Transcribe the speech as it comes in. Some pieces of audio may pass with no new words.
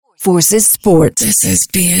Forces Sport. This is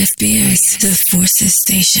BFBS, the Forces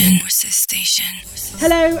Station.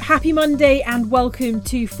 Hello, happy Monday and welcome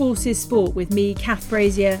to Forces Sport with me, Kath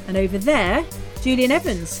Brazier, and over there, Julian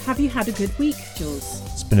Evans. Have you had a good week, Jules?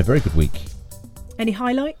 It's been a very good week. Any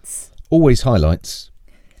highlights? Always highlights.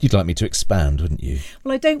 You'd like me to expand, wouldn't you?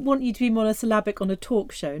 Well, I don't want you to be monosyllabic on a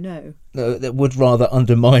talk show, no. No, that would rather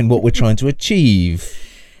undermine what we're trying to achieve.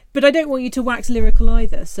 But I don't want you to wax lyrical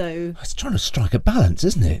either, so... It's trying to strike a balance,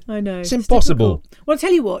 isn't it? I know. It's impossible. Difficult. Well, I'll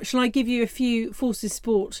tell you what, shall I give you a few Forces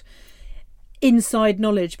Sport inside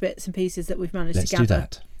knowledge bits and pieces that we've managed to gather?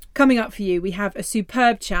 Let's do that. Coming up for you, we have a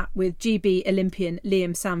superb chat with GB Olympian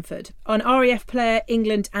Liam Sanford, an RAF player,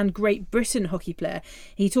 England and Great Britain hockey player.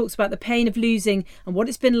 He talks about the pain of losing and what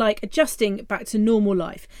it's been like adjusting back to normal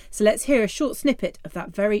life. So let's hear a short snippet of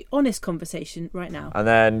that very honest conversation right now. And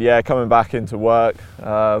then, coming back into work,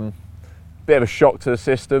 bit of a shock to the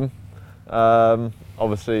system.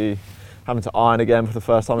 Obviously, having to iron again for the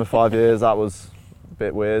first time in 5 years, that was a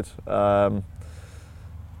bit weird.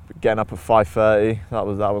 Getting up at 5:30, that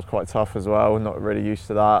was quite tough as well. Not really used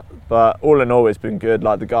to that, but all in all, it's been good.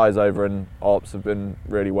 Like the guys over in Ops have been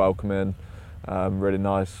really welcoming, really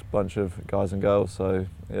nice bunch of guys and girls. So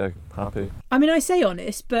yeah, happy. I mean, I say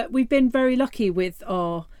honest, but we've been very lucky with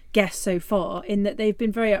our guests so far in that they've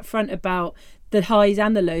been very upfront about the highs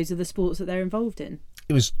and the lows of the sports that they're involved in.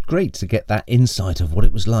 It was great to get that insight of what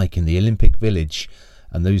it was like in the Olympic Village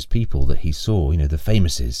and those people that he saw. You know, the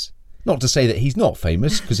famouses. Not to say that he's not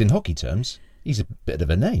famous, because in hockey terms, he's a bit of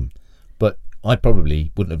a name. But I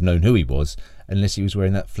probably wouldn't have known who he was unless he was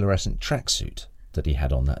wearing that fluorescent tracksuit that he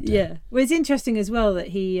had on that day. Yeah. Well, it's interesting as well that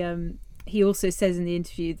he also says in the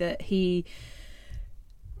interview that he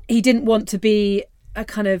didn't want to be a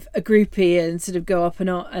kind of a groupie and sort of go up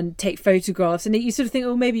and take photographs. And you sort of think,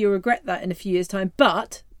 oh, maybe you'll regret that in a few years' time.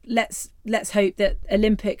 But let's hope that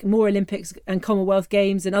more Olympics and Commonwealth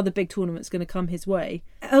Games and other big tournaments are going to come his way.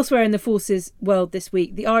 Elsewhere in the Forces world this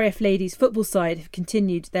week, the RAF ladies football side have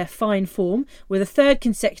continued their fine form with a third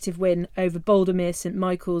consecutive win over Bouldermere St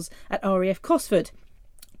Michael's at RAF Cosford.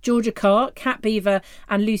 Georgia Carr, Kat Beaver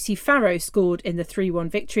and Lucy Farrow scored in the 3-1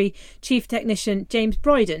 victory. Chief Technician James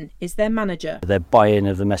Bryden is their manager. Their buy-in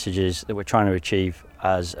of the messages that we're trying to achieve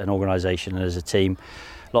as an organisation and as a team.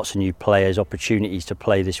 Lots of new players, opportunities to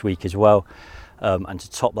play this week as well. And to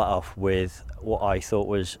top that off with what I thought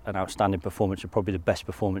was an outstanding performance, and probably the best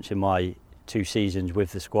performance in my 2 seasons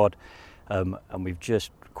with the squad. And we've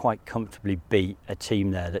just quite comfortably beat a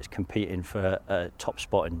team there that's competing for a top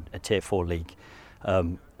spot in a Tier 4 league.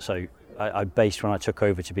 So I based when I took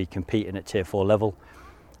over to be competing at Tier 4 level.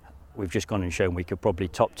 We've just gone and shown we could probably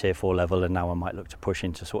top Tier 4 level, and now I might look to push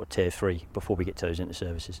into sort of Tier 3 before we get to those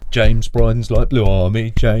inter-services. James Bryden's like Blue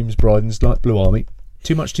Army. James Bryden's like Blue Army.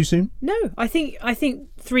 Too much too soon? No, I think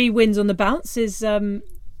 3 wins on the bounce is...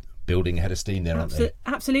 building ahead of steam there, aren't they?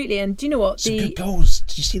 Absolutely, and do you know what? Some good goals.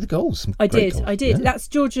 Did you see the goals? I did. Yeah. That's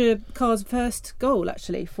Georgia Carr's first goal,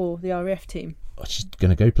 actually, for the RAF team. Oh, she's going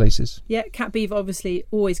to go places. Yeah, Kat Beaver obviously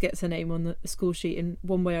always gets her name on the score sheet in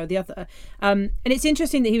one way or the other. And it's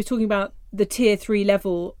interesting that he was talking about the Tier 3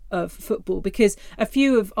 level of football, because a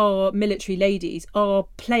few of our military ladies are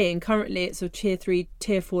playing currently at sort of Tier 3,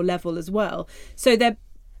 Tier 4 level as well. So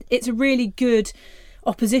it's a really good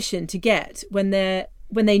opposition to get when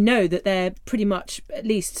they know that they're pretty much, at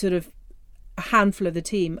least sort of a handful of the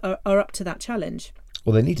team are up to that challenge.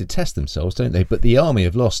 Well, they need to test themselves, don't they? But the Army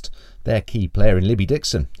have lost their key player in Libby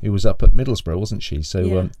Dixon, who was up at Middlesbrough, wasn't she?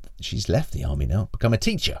 So she's left the Army now, become a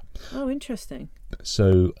teacher. Oh, interesting.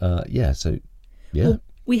 So, yeah. Well,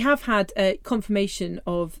 we have had a confirmation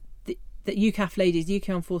of that UCAF ladies, UK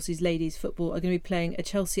Armed Forces ladies football, are going to be playing a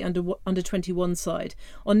Chelsea under 21 side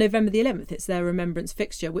on November the 11th. It's their remembrance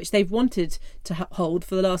fixture, which they've wanted to hold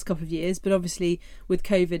for the last couple of years, but obviously with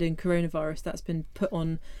COVID and coronavirus, that's been put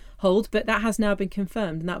on hold. But that has now been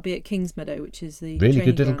confirmed, and that'll be at Kingsmeadow, which is the really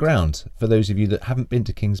good little ground. For those of you that haven't been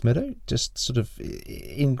to Kingsmeadow, just sort of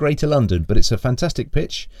in Greater London, but it's a fantastic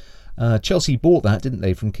pitch. Chelsea bought that, didn't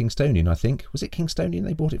they, from Kingstonian, I think. Was it Kingstonian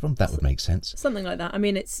they bought it from? That would make sense. Something like that. I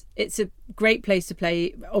mean, it's a great place to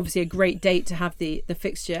play. Obviously, a great date to have the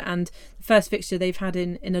fixture, and the first fixture they've had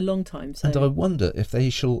in a long time. So. And I wonder if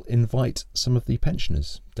they shall invite some of the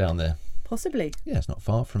pensioners down there. Possibly. Yeah, it's not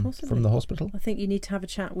far from the hospital. I think you need to have a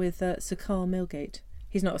chat with Sir Carl Milgate.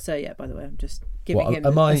 He's not a sir yet, by the way. I'm just giving him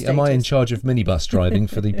am I in status. charge of minibus driving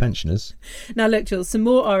for the pensioners? Now look, Jules, some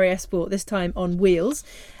more RAF sport, this time on wheels.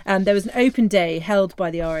 There was an open day held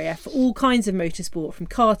by the RAF for all kinds of motorsport, from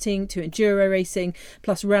karting to enduro racing,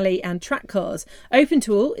 plus rally and track cars. Open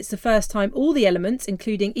to all, it's the first time all the elements,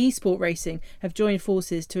 including e-sport racing, have joined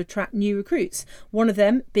forces to attract new recruits. One of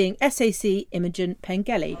them being SAC Imogen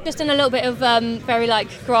Pengelly. Just done a little bit of very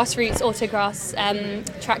grassroots autograss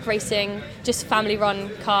track racing, just family run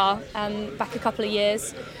car back a couple of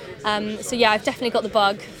years. So yeah, I've definitely got the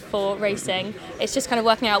bug for racing. It's just kind of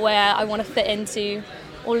working out where I want to fit into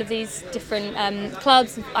all of these different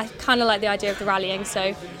clubs. I kind of like the idea of the rallying, so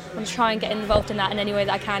I'm going to try and get involved in that in any way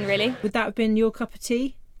that I can, really. Would that have been your cup of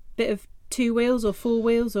tea? Bit of 2 wheels or 4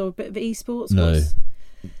 wheels or a bit of esports? No.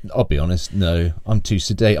 I'll be honest, no. I'm too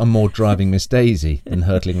sedate. I'm more driving Miss Daisy than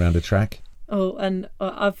hurtling around a track. Oh, and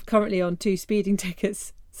I'm currently on 2 speeding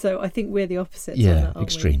tickets. So I think we're the opposites. Yeah, on that, aren't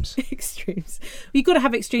extremes. We? Extremes. You've got to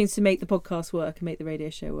have extremes to make the podcast work and make the radio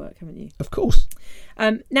show work, haven't you? Of course.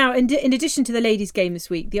 Now, in addition to the ladies' game this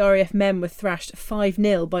week, the RAF men were thrashed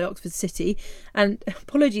 5-0 by Oxford City. And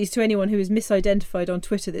apologies to anyone who was misidentified on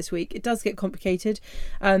Twitter this week. It does get complicated.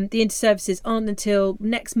 The inter-services aren't until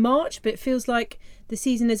next March, but it feels like the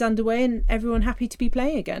season is underway and everyone happy to be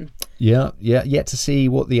playing again. Yeah. Yet to see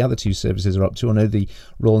what the other 2 services are up to. I know the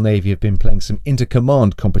Royal Navy have been playing some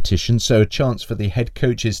inter-command competition, so a chance for the head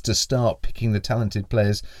coaches to start picking the talented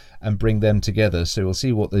players and bring them together. So we'll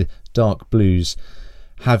see what the Dark Blues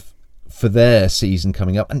have for their season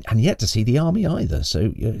coming up, and yet to see the Army either.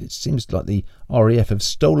 So it seems like the RAF have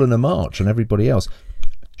stolen a march on everybody else.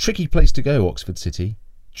 Tricky place to go, Oxford City.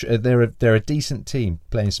 They're a decent team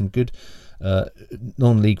playing some good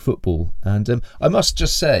non-league football, and I must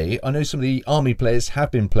just say, I know some of the Army players have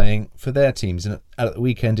been playing for their teams, and at the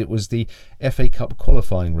weekend it was the FA Cup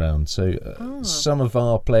qualifying round, so some of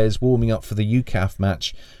our players warming up for the UCAF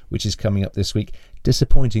match, which is coming up this week.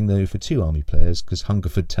 Disappointing though for 2 Army players, because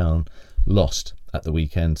Hungerford Town lost at the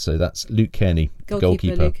weekend, so that's Luke Kearney,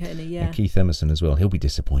 goalkeeper, Luke Kearney, yeah. And Keith Emerson as well. He'll be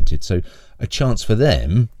disappointed, so a chance for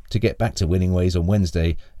them to get back to winning ways on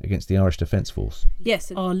Wednesday against the Irish Defence Force.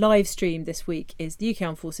 Yes, our live stream this week is the UK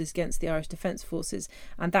Armed Forces against the Irish Defence Forces,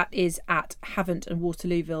 and that is at Havant and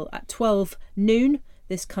Waterlooville at 12 noon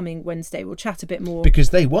this coming Wednesday. We'll chat a bit more. Because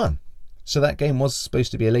they won. So that game was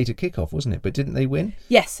supposed to be a later kickoff, wasn't it? But didn't they win?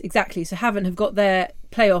 Yes, exactly. So Havant have got their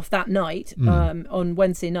playoff that night on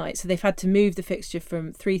Wednesday night. So they've had to move the fixture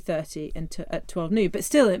from 3:30 at 12 noon. But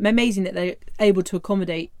still, amazing that they're able to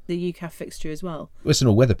accommodate the UCAF fixture as well. Well, it's an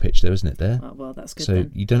all-weather pitch though, isn't it, there? Oh, well, that's good. So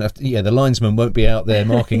then. You don't have to... Yeah, the linesman won't be out there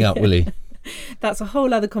marking up, will he? That's a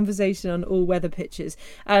whole other conversation on all-weather pitches.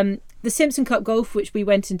 The Simpson Cup Golf, which we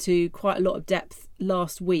went into quite a lot of depth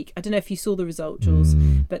last week. I don't know if you saw the result, Jules,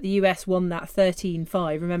 but the US won that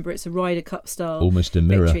 13-5. Remember, it's a Ryder Cup style almost a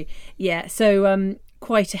mirror victory. Yeah, so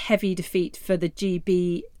quite a heavy defeat for the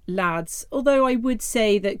GB lads. Although I would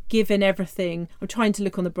say that given everything, I'm trying to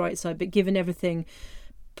look on the bright side, but given everything,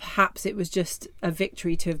 perhaps it was just a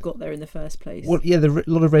victory to have got there in the first place. Well, yeah, there's a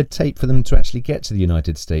lot of red tape for them to actually get to the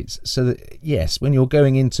United States. So that, yes, when you're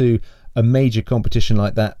going into a major competition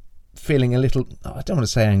like that, feeling a little, I don't want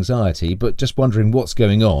to say anxiety, but just wondering what's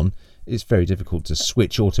going on, it's very difficult to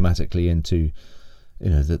switch automatically into,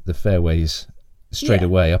 the fairways straight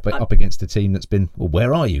away up against a team that's been, well,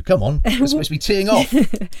 where are you? Come on, we're supposed to be teeing off.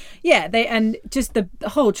 Yeah, and just the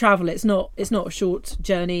whole travel, it's not a short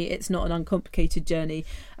journey, it's not an uncomplicated journey.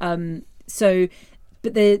 So,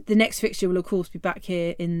 but the next fixture will of course be back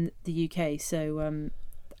here in the UK. So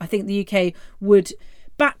I think the UK would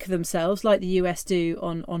back themselves like the US do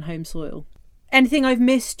on home soil. Anything I've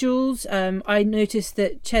missed, Jules? I noticed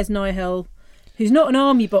that Ches Nihel, who's not an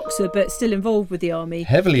army boxer but still involved with the army,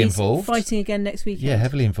 heavily involved, fighting again next weekend. Yeah,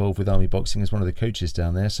 heavily involved with army boxing as one of the coaches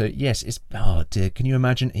down there. So yes, it's, oh dear, can you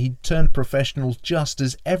imagine? He turned professional just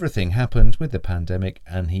as everything happened with the pandemic,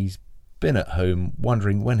 and he's been at home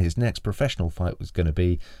wondering when his next professional fight was going to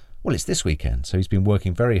be. Well, it's this weekend, so he's been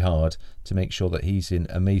working very hard to make sure that he's in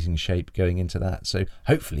amazing shape going into that. So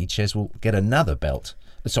hopefully Ches will get another belt.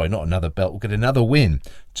 Sorry, not another belt. Will get another win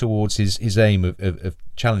towards his aim of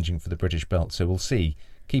challenging for the British belt. So we'll see.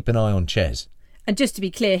 Keep an eye on Ches. And just to be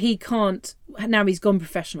clear, he can't, now he's gone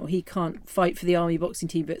professional, he can't fight for the Army boxing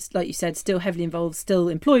team, but like you said, still heavily involved, still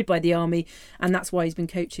employed by the Army, and that's why he's been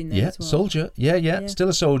coaching there as well. Soldier. Yeah, still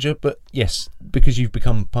a soldier, but yes, because you've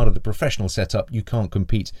become part of the professional setup, you can't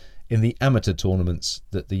compete in the amateur tournaments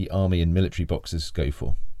that the Army and military boxers go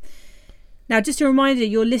for. Now, just a reminder,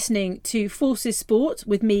 you're listening to Forces Sport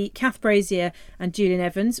with me, Kath Brazier and Julian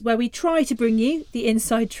Evans, where we try to bring you the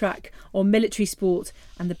inside track on military sport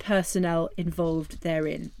and the personnel involved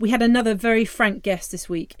therein. We had another very frank guest this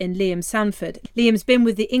week in Liam Sanford. Liam's been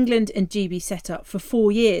with the England and GB setup for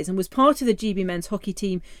 4 years and was part of the GB men's hockey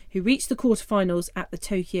team who reached the quarterfinals at the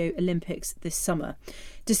Tokyo Olympics this summer.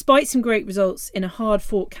 Despite some great results in a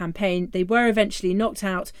hard-fought campaign, they were eventually knocked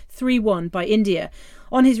out 3-1 by India.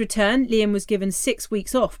 On his return, Liam was given 6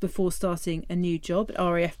 weeks off before starting a new job at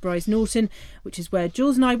RAF Bryce Norton, which is where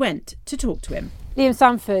Jules and I went to talk to him. Liam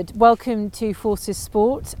Sanford, welcome to Forces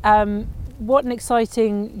Sport. What an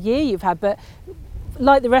exciting year you've had, but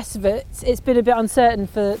like the rest of it, it's been a bit uncertain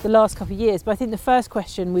for the last couple of years. But I think the first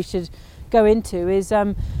question we should go into is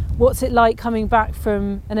what's it like coming back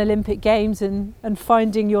from an Olympic Games and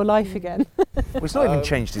finding your life again? Well, he's not even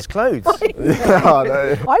changed his clothes.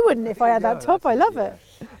 I wouldn't if I had that top. I love it.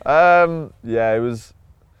 Yeah, it was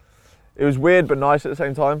weird but nice at the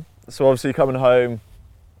same time. So obviously coming home,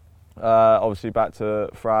 obviously back to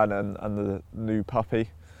Fran and the new puppy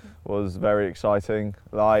was very exciting.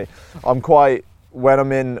 Like when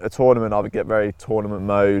I'm in a tournament, I would get very tournament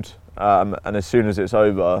mode, and as soon as it's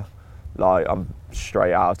over, like I'm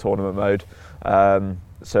straight out of tournament mode.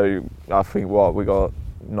 So I think we got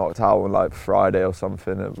knocked out on like Friday or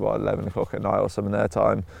something at 11 o'clock at night or something their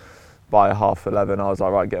time. By 11:30, I was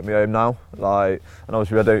like, right, get me home now. Like, and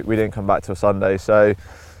obviously we didn't come back till Sunday, so it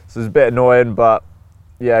was a bit annoying. But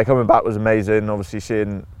yeah, coming back was amazing. Obviously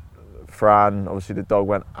seeing Fran, obviously the dog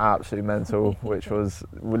went absolutely mental, which was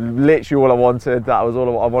literally all I wanted. That was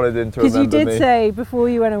all I wanted him to remember me. Because you did say before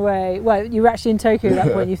you went away, well, you were actually in Tokyo at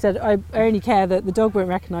that point, you said, I only care that the dog won't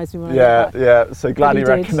recognise me when I get back. Yeah, so glad he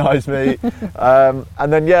recognised me.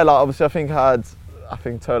 And then, yeah, like obviously I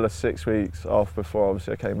think total of 6 weeks off before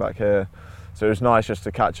obviously I came back here. So it was nice just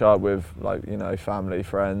to catch up with, like, you know, family,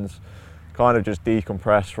 friends, kind of just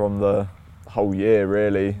decompress from the whole year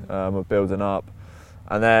really, of building up.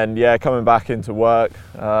 And then, yeah, coming back into work,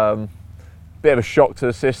 bit of a shock to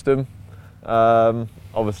the system.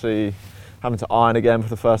 Obviously, having to iron again for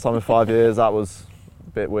the first time in 5 years, that was a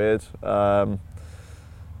bit weird.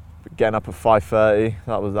 Getting up at 5:30,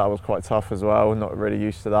 that was quite tough as well. Not really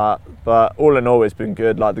used to that, but all in all, it's been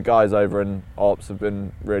good. Like the guys over in Ops have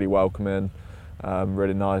been really welcoming.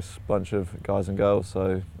 Really nice bunch of guys and girls,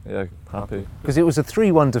 so yeah, happy. Because it was a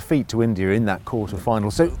 3-1 defeat to India in that quarter-final,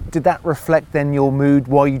 so did that reflect then your mood,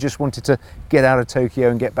 why you just wanted to get out of Tokyo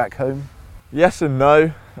and get back home? Yes and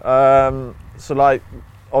no. So like,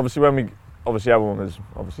 obviously everyone was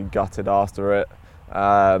obviously gutted after it.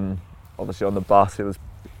 Obviously on the bus it was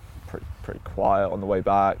pretty quiet on the way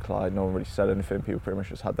back, like no one really said anything, people pretty much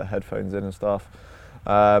just had their headphones in and stuff.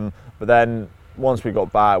 But then once we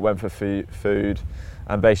got back, went for food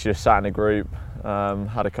and basically just sat in a group,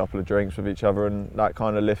 had a couple of drinks with each other, and that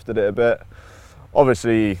kind of lifted it a bit.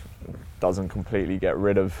 Obviously doesn't completely get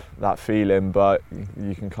rid of that feeling, but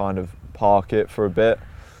you can kind of park it for a bit.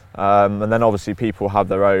 And then obviously people have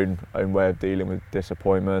their own way of dealing with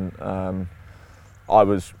disappointment. I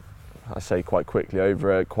say quite quickly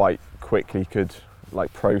over it, quite quickly could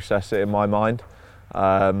like process it in my mind,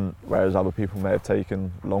 whereas other people may have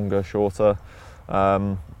taken longer, shorter.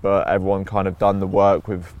 But everyone kind of done the work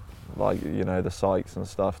with, like, you know, the psychs and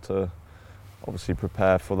stuff to obviously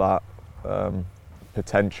prepare for that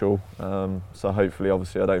potential. So hopefully,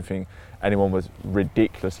 obviously, I don't think anyone was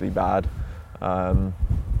ridiculously bad.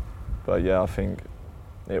 But yeah, I think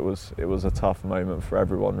it was a tough moment for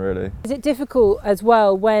everyone, really. Is it difficult as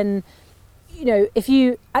well when, you know, if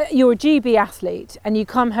you're a GB athlete and you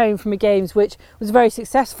come home from a Games which was very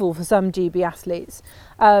successful for some GB athletes,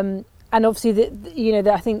 and obviously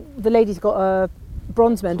I think the ladies got a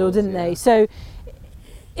bronze medal, didn't they? So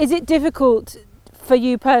is it difficult for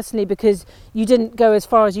you personally because you didn't go as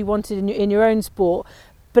far as you wanted in your own sport,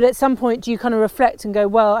 but at some point do you kind of reflect and go,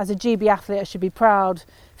 well, as a GB athlete I should be proud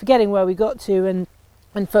for getting where we got to and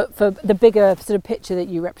for the bigger sort of picture that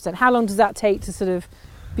you represent? How long does that take to sort of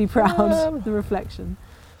be proud of the reflection?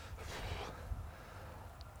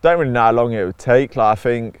 Don't really know how long it would take. Like, I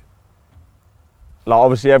think, like,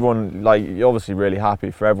 obviously everyone, like, you're obviously really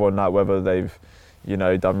happy for everyone, like, whether they've, you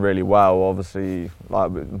know, done really well. Obviously,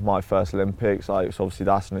 like my first Olympics, like, so obviously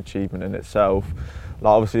that's an achievement in itself.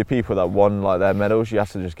 Like, obviously the people that won, like, their medals, you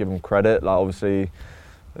have to just give them credit. Like, obviously,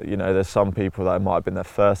 you know, there's some people that might have been their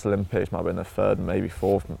first Olympics, might have been their third, maybe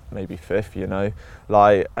fourth, maybe fifth, you know.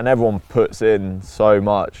 Like, and everyone puts in so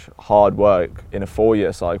much hard work in a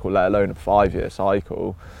 4-year cycle, let alone a 5-year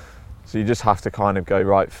cycle. So you just have to kind of go,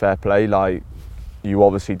 right, fair play. Like, you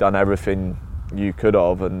obviously done everything you could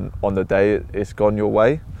have, and on the day it's gone your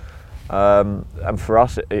way. and for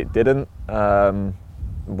us it didn't.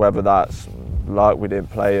 Whether that's like we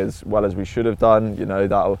didn't play as well as we should have done, you know,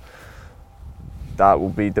 that will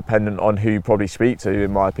be dependent on who you probably speak to.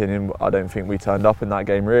 In my opinion, I don't think we turned up in that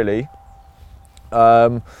game really.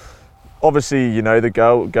 Obviously, you know, the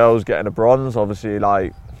girls getting a bronze, obviously,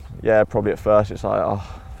 like, yeah, probably at first it's like,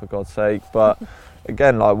 oh, for God's sake. But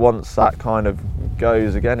again, like, once that kind of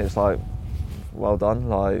goes again, it's like, well done.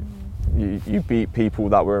 Like, you beat people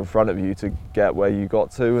that were in front of you to get where you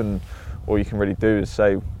got to, and all you can really do is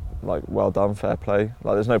say, like, well done, fair play.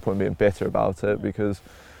 Like, there's no point in being bitter about it, because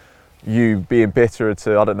you being bitter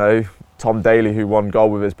to, I don't know, Tom Daley, who won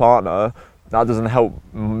gold with his partner, that doesn't help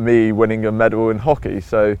me winning a medal in hockey.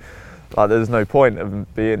 So, like, there's no point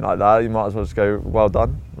of being like that. You might as well just go, well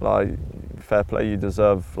done. Like, fair play, you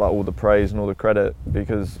deserve, like, all the praise and all the credit,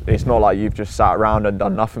 because it's not like you've just sat around and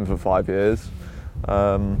done nothing for 5 years.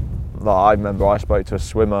 Like, I remember I spoke to a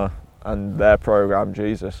swimmer and their program,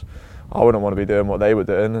 Jesus, I wouldn't want to be doing what they were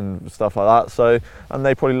doing and stuff like that. So, and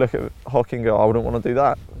they probably look at hockey and go, I wouldn't want to do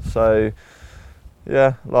that. So,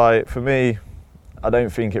 yeah, like, for me, I don't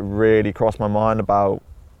think it really crossed my mind about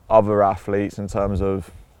other athletes in terms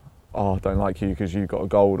of, oh, I don't like you because you got a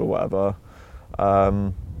gold or whatever.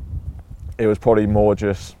 It was probably more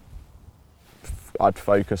just, I'd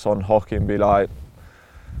focus on hockey and be like,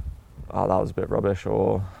 oh, that was a bit rubbish,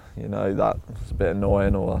 or, you know, that's a bit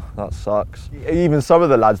annoying, or that sucks. Even some of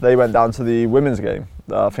the lads, they went down to the women's game.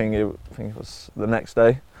 I think it was the next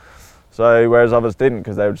day. So, whereas others didn't,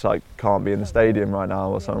 because they were just like, can't be in the stadium right now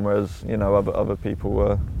or something, whereas, you know, other people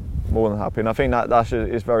were more than happy. And I think that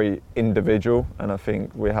is very individual, and I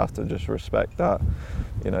think we have to just respect that,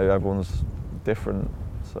 you know, everyone's different.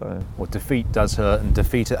 So, well, defeat does hurt, and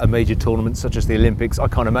defeat at a major tournament such as the Olympics, I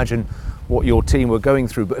can't imagine what your team were going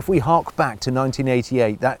through. But if we hark back to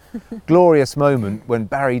 1988, that glorious moment when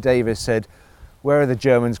Barry Davis said, where are the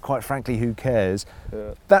Germans, quite frankly, who cares?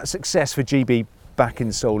 Yeah. That success for GB back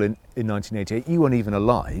in Seoul in 1988, you weren't even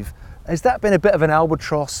alive. Has that been a bit of an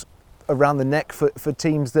albatross around the neck for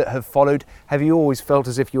teams that have followed? Have you always felt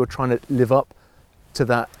as if you were trying to live up to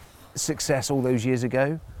that success all those years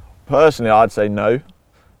ago? Personally, I'd say no.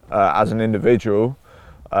 As an individual,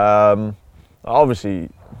 obviously,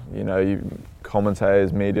 you know,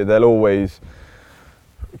 commentators, media, they'll always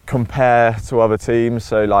compare to other teams.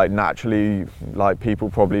 So, like, naturally, like, people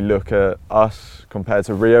probably look at us compared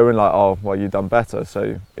to Rio and like, oh, well, you've done better,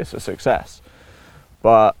 so it's a success.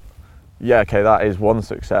 But yeah, okay, that is one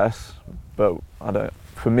success. But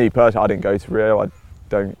for me personally, I didn't go to Rio. I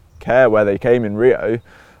don't care where they came in Rio.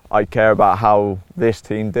 I care about how this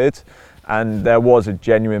team did. And there was a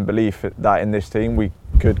genuine belief that in this team we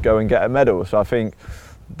could go and get a medal. So I think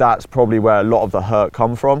that's probably where a lot of the hurt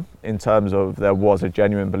come from, in terms of there was a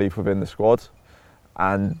genuine belief within the squad.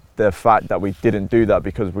 And the fact that we didn't do that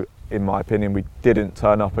because, in my opinion, we didn't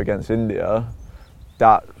turn up against India,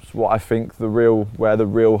 that's what I think where the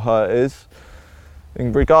real hurt is.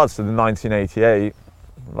 In regards to the 1988,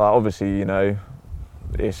 like, obviously, you know,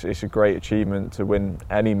 it's a great achievement to win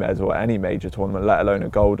any medal at any major tournament, let alone a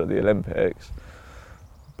gold at the Olympics.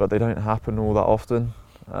 But they don't happen all that often.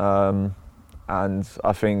 And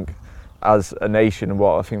I think as a nation,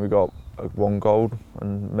 I think we got one gold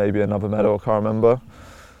and maybe another medal, I can't remember.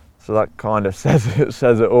 So that kind of says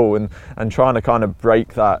it all. And trying to kind of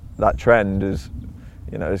break that trend is,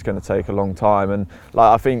 you know, it's going to take a long time. And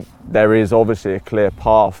like, I think there is obviously a clear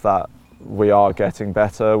path that we are getting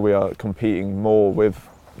better. We are competing more with,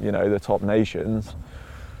 you know, the top nations.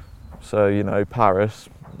 So, you know, Paris,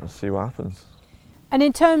 let's see what happens. And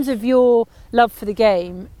in terms of your love for the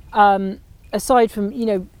game, aside from, you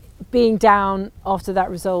know, being down after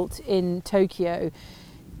that result in Tokyo,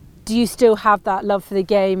 do you still have that love for the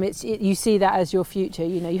game? You see that as your future?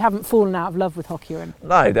 You know, you haven't fallen out of love with hockey or anything?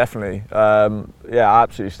 No, definitely. Yeah, I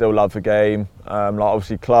absolutely still love the game. Like,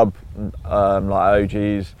 obviously, club, like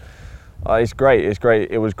OGs. It's great. It's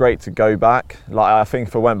great. It was great to go back. Like, I think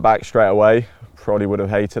if I went back straight away, probably would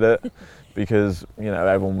have hated it, because, you know,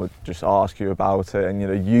 everyone would just ask you about it, and, you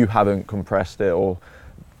know, you haven't compressed it or,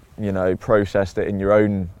 you know, processed it in your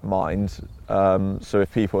own mind. So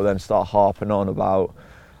if people then start harping on about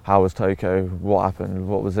how was Tokyo, what happened,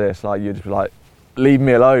 what was this, like, you'd just be like, leave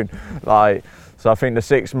me alone. Like, so I think the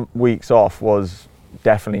 6 weeks off was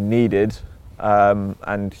definitely needed.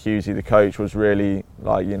 And Hughesy, the coach, was really,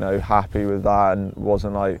 like, you know, happy with that and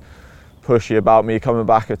wasn't like pushy about me coming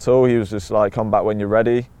back at all. He was just like, come back when you're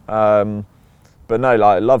ready. But no,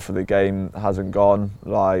 like, love for the game hasn't gone.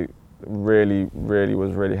 Like, really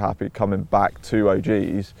was really happy coming back to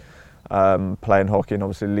OGs, playing hockey, and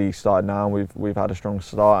obviously league started now. We've had a strong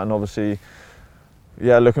start, and obviously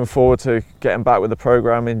yeah, looking forward to getting back with the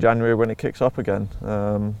programme in January when it kicks up again,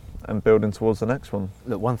 and building towards the next one.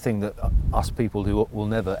 Look, one thing that us people who will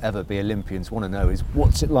never ever be Olympians want to know is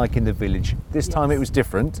what's it like in the village. This time it was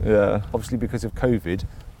different, obviously because of COVID,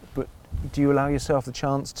 but do you allow yourself the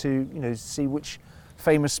chance to, see which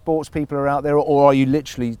famous sports people are out there, or are you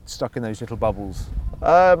literally stuck in those little bubbles?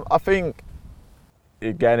 I think,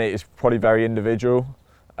 again, it's probably very individual.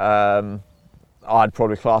 I'd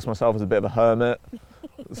probably class myself as a bit of a hermit.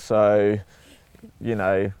 So,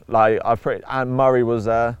 and Murray was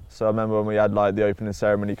there. So I remember when we had like the opening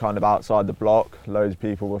ceremony kind of outside the block, loads of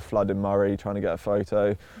people were flooding Murray trying to get a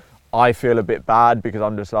photo. I feel a bit bad because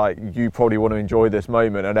I'm just like, you probably want to enjoy this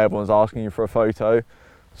moment and everyone's asking you for a photo.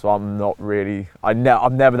 So I'm not really, I'm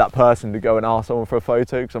never that person to go and ask someone for a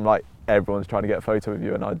photo because I'm like, everyone's trying to get a photo with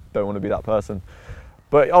you and I don't want to be that person.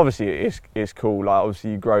 But obviously it's cool. Like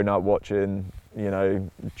obviously you've grown up watching,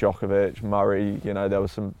 Djokovic, Murray, there were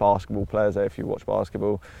some basketball players there if you watch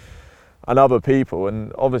basketball, and other people.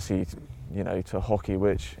 And obviously, to hockey,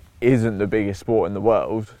 which isn't the biggest sport in the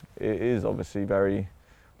world, it is obviously very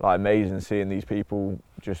amazing seeing these people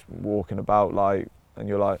just walking about and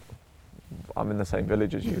you're like, I'm in the same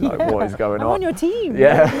village as you. What is going on? I'm on your team.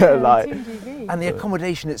 Yeah, Team GB. And the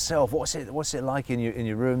accommodation itself, what's it like in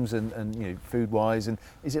your rooms and food wise, and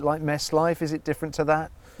is it like mess life? Is it different to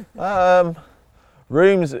that?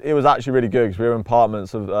 Rooms, it was actually really good because we were in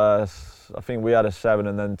apartments of I think we had a 7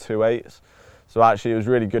 and then 2 8s. So actually it was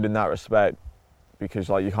really good in that respect because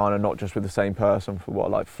you kind of not just with the same person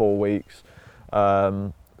for 4 weeks.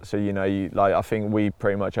 So I think we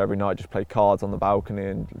pretty much every night just played cards on the balcony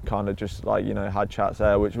and kind of just had chats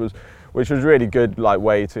there, which was really good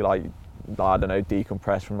way to I don't know,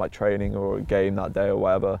 decompress from training or a game that day or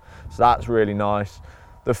whatever. So that's really nice.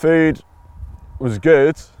 The food was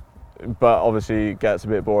good, but obviously it gets a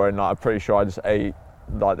bit boring. I'm pretty sure I just ate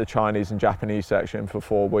the Chinese and Japanese section for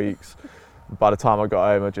 4 weeks. By the time I got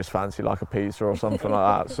home, I just fancied a pizza or something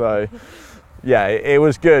like that. So yeah, it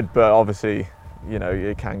was good, but obviously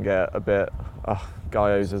it can get a bit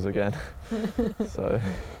Guyozas again. So.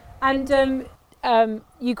 And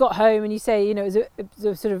you got home and you say it was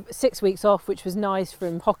a sort of 6 weeks off, which was nice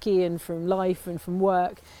from hockey and from life and from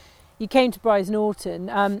work. You came to Brize Norton,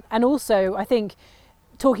 and also I think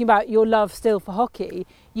talking about your love still for hockey,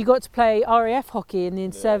 you got to play RAF hockey in the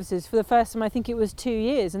inter-services for the first time. I think it was 2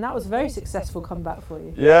 years, and that was a very successful comeback for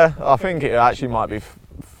you. Yeah, I think it actually might be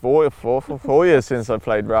 4 years since I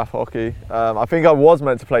played RAF hockey. I think I was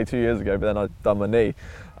meant to play 2 years ago, but then I'd done my knee.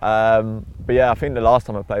 But yeah, I think the last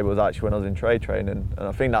time I played was actually when I was in trade training, and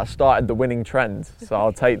I think that started the winning trend. So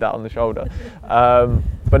I'll take that on the shoulder.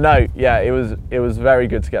 But no, yeah, it was very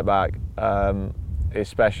good to get back,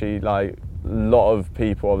 especially a lot of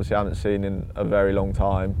people obviously I haven't seen in a very long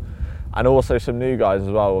time, and also some new guys as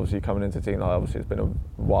well. Obviously coming into the team, obviously it's been a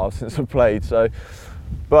while since I played. So,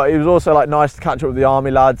 but it was also nice to catch up with the army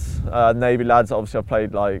lads, Navy lads. Obviously I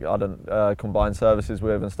played combined services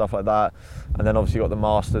with and stuff like that. And then obviously got the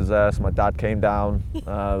masters there, so my dad came down,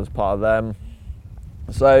 was part of them.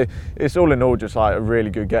 So it's all in all just a really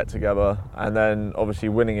good get together. And then obviously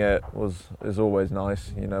winning it is always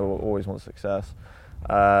nice. Always want success.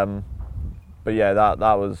 But yeah,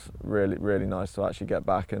 that was really, really nice to actually get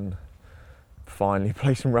back and finally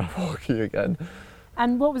play some RAF hockey again.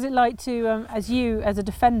 And what was it like to, as a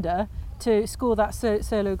defender, to score that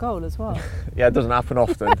solo goal as well? Yeah, it doesn't happen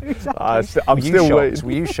often. Exactly. I'm still waiting.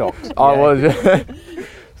 Were you shocked? I was.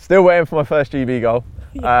 Still waiting for my first GB goal.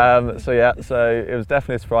 So it was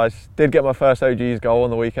definitely a surprise. Did get my first OG's goal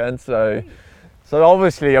on the weekend, so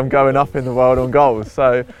obviously I'm going up in the world on goals.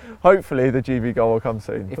 So hopefully the GB goal will come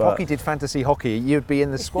soon. If hockey did fantasy hockey, you'd be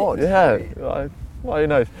in the squad. Yeah, well, who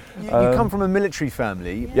knows? You come from a military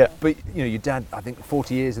family, yeah. But your dad, I think,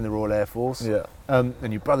 40 years in the Royal Air Force, yeah. And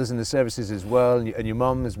your brothers in the services as well, and your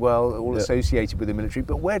mum as well, all associated with the military.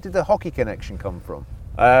 But where did the hockey connection come from?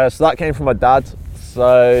 So that came from my dad.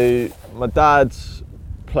 So my dad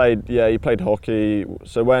he played hockey.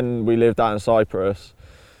 So when we lived out in Cyprus,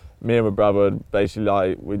 me and my brother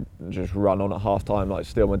basically we'd just run on at half time,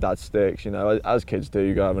 steal my dad's sticks, as kids do,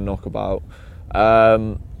 you go have a knockabout.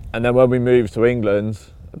 And then when we moved to England,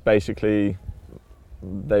 basically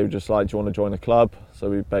they were just like, do you want to join a club? So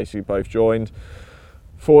we basically both joined.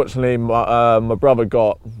 Fortunately, my brother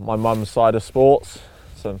got my mum's side of sports,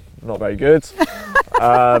 so not very good.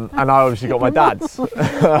 And I obviously got my dad's. Your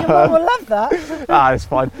mum will love that. It's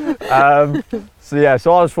fine. So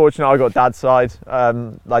I was fortunate. I got dad's side.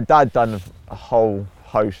 Dad done a whole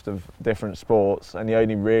host of different sports, and he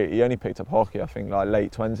only picked up hockey, I think,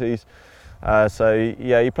 late 20s. So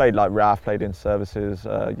he played RAF, played in services,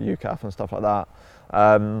 UCAF and stuff like that.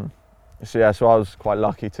 So I was quite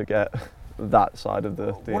lucky to get that side of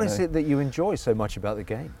the DNA. What is it that you enjoy so much about the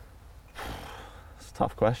game? It's a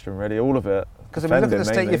tough question, really. All of it. Because I'm looking at the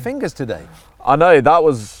state of your fingers today. I know, that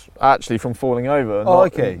was actually from falling over.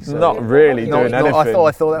 So not really doing anything.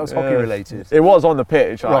 I thought that was hockey related. It was on the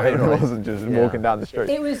pitch. Right. It wasn't just walking down the street.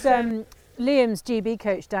 It was Liam's GB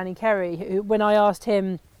coach, Danny Kerry, who, when I asked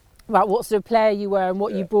him about what sort of player you were and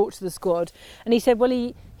what you brought to the squad, and he said, well,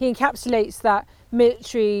 he encapsulates that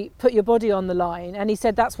military, put your body on the line, and he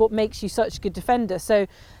said that's what makes you such a good defender. So,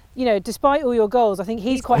 you know, despite all your goals, I think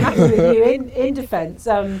he's quite happy with you in defence.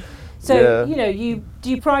 You know, do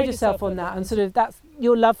you pride yourself on that, and sort of that's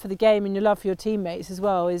your love for the game and your love for your teammates as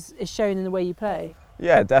well is shown in the way you play?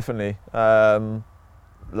 Yeah, definitely.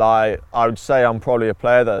 Like, I would say I'm probably a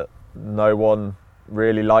player that no one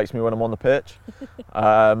really likes me when I'm on the pitch,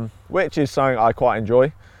 which is something I quite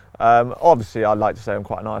enjoy. Obviously, I'd like to say I'm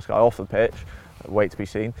quite a nice guy off the pitch. Wait to be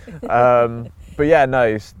seen. But yeah, no,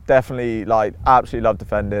 it's definitely, like, absolutely love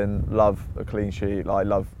defending, love a clean sheet, like,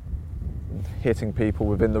 love hitting people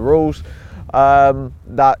within the rules.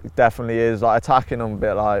 That definitely is, like, attacking. I'm a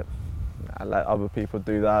bit like, I let other people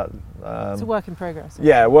do that. It's a work in progress.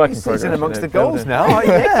 Yeah, work in progress. He's in amongst the goals now.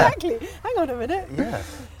 Exactly. Hang on a minute. Yeah.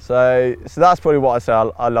 So that's probably what I say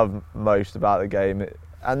I love most about the game.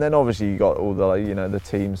 And then obviously you got all the, like, you know, the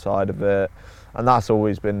team side of it, and that's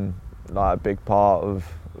always been like a big part of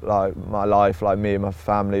like my life. Like, me and my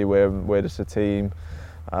family, we're just a team.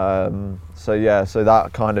 So that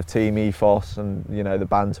kind of team ethos and, you know, the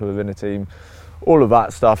banter within a team, all of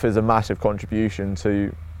that stuff is a massive contribution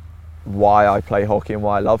to why I play hockey and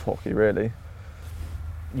why I love hockey, really.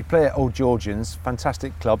 You play at Old Georgians,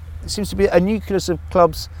 fantastic club. There seems to be a nucleus of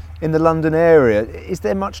clubs in the London area. Is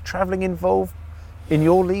there much travelling involved in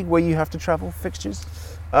your league where you have to travel fixtures?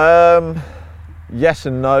 Yes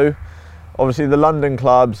and no. Obviously the London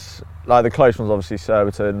clubs, like the close ones, obviously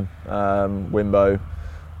Surbiton, Wimbo.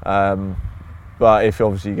 But if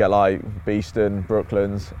obviously you get like Beeston,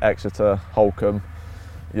 Brooklands, Exeter, Holcombe,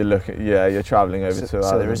 you're travelling over to.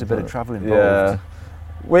 So there is a bit of travel involved.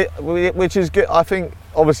 Yeah, which is good. I think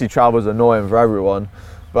obviously travel is annoying for everyone,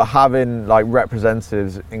 but having like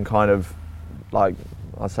representatives in kind of like,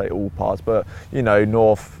 I'd say all parts, but you know,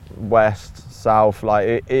 north, west, south, like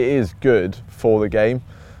it is good for the game,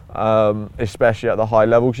 especially at the high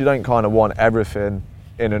levels. You don't kind of want everything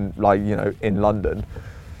in London,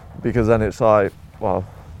 because then it's like, well,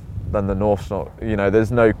 then the north's not, you know,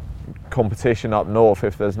 there's no competition up north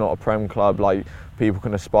if there's not a Prem club. Like, people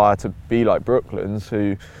can aspire to be like Brooklands,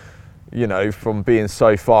 who, you know, from being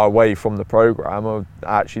so far away from the programme, have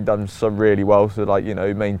actually done some really well to, like, you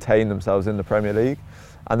know, maintain themselves in the Premier League.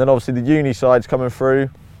 And then obviously the uni side's coming through.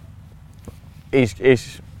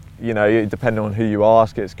 It's you know, depending on who you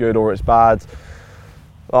ask, it's good or it's bad.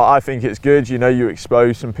 I think it's good. You know, you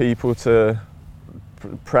expose some people to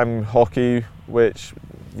Prem hockey, which,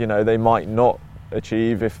 you know, they might not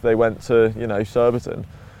achieve if they went to, you know, Surbiton.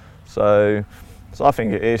 So I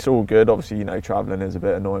think it's all good. Obviously, you know, travelling is a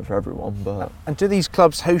bit annoying for everyone, but. And do these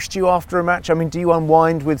clubs host you after a match? I mean, do you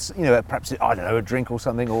unwind with, you know, perhaps, I don't know, a drink or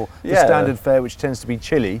something, or the standard fare, which tends to be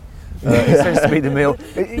chili? It tends to be the meal.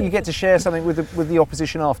 You get to share something with the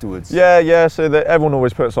opposition afterwards. Yeah. So everyone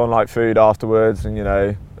always puts on like food afterwards, and, you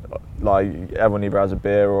know, like everyone either has a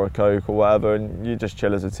beer or a Coke or whatever, and you just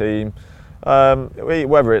chill as a team.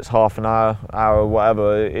 Whether it's half an hour,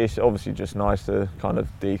 whatever, it's obviously just nice to kind of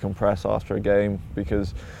decompress after a game,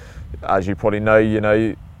 because, as you probably know, you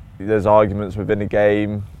know, there's arguments within the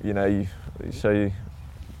game, you know,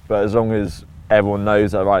 but as long as everyone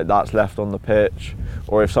knows that, right, that's left on the pitch,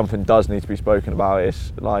 or if something does need to be spoken about,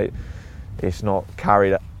 it's like, it's not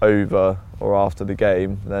carried over or after the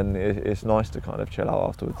game, then it's nice to kind of chill out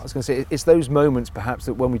afterwards. I was going to say, it's those moments perhaps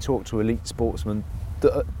that when we talk to elite sportsmen,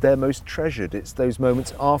 that they're most treasured. It's those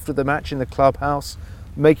moments after the match in the clubhouse,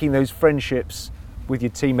 making those friendships with your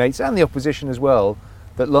teammates and the opposition as well,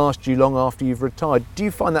 that last you long after you've retired. Do you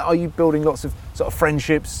find that, are you building lots of sort of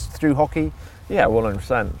friendships through hockey? Yeah,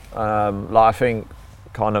 100%. Like, I think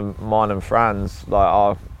kind of mine and Fran's, like,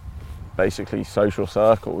 our basically social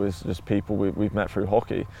circle is just people we've met through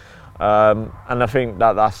hockey. And I think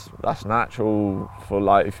that's natural for,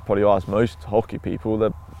 like, if you probably ask most hockey people,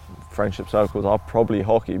 the friendship circles are probably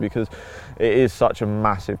hockey, because it is such a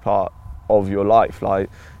massive part of your life. Like,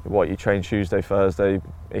 what you train Tuesday, Thursday,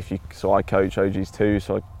 so I coach OGs too,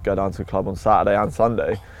 so I go down to the club on Saturday and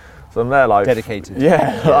Sunday. So I'm there like dedicated.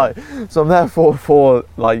 Yeah. Like, so I'm there for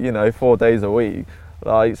like, you know, 4 days a week.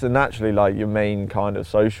 Like, so naturally, like, your main kind of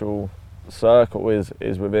social circle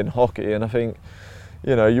is within hockey, and I think,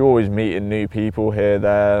 you're always meeting new people here,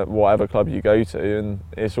 there, whatever club you go to, and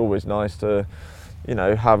it's always nice to,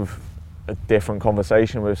 have a different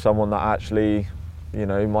conversation with someone that actually,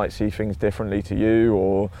 might see things differently to you,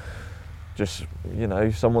 or just,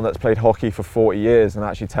 someone that's played hockey for 40 years and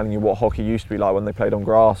actually telling you what hockey used to be like when they played on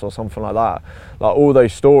grass or something like that. Like, all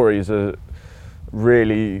those stories are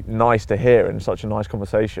really nice to hear in such a nice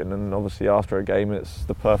conversation, and obviously after a game it's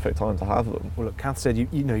the perfect time to have them. Well, look, Kath said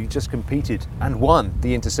you just competed and won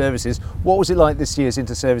the Inter-Services. What was it like this year's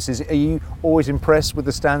Inter-Services? Are you always impressed with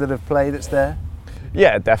the standard of play that's there?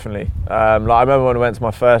 Yeah, definitely. I remember when I went to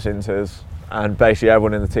my first Inters, and basically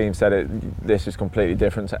everyone in the team said this is completely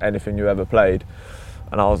different to anything you ever played,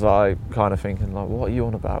 and I was like kind of thinking, like, what are you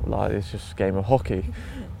on about? Like, it's just a game of hockey.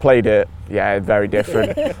 Played it, yeah, very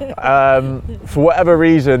different. For whatever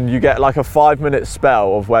reason, you get like a 5-minute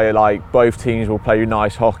spell of where like both teams will play you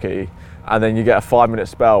nice hockey, and then you get a 5-minute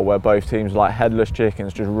spell where both teams are like headless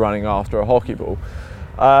chickens just running after a hockey ball.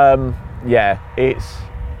 Yeah, it's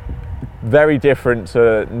very different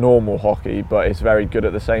to normal hockey, but it's very good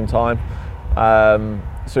at the same time.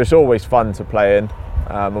 So it's always fun to play in.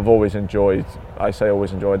 I've always enjoyed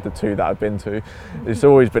the two that I've been to. It's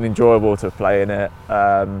always been enjoyable to play in it,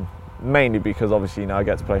 mainly because obviously I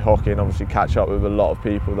get to play hockey and obviously catch up with a lot of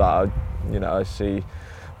people that I see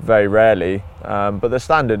very rarely. But the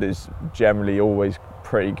standard is generally always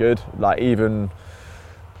pretty good.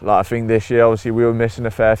 I think this year obviously we were missing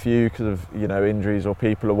a fair few because of injuries or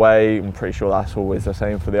people away. I'm pretty sure that's always the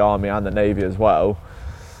same for the Army and the Navy as well.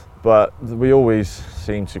 But we always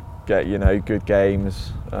seem to get good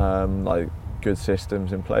games, like good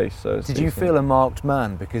systems in place. So did you feel a marked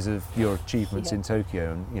man because of your achievements in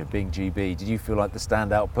Tokyo and being GB? Did you feel like the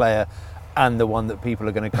standout player and the one that people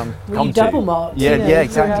are going to come to? Double marked? Yeah,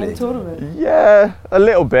 exactly. The tournament? Yeah, a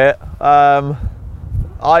little bit. I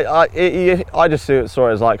just saw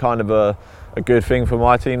it as like kind of a good thing for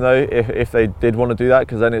my team though, if they did want to do that,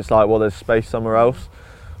 because then it's like, well, there's space somewhere else.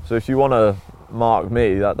 So if you want to mark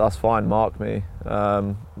me, that's fine, mark me.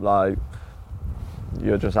 Like,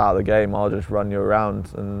 you're just out of the game, I'll just run you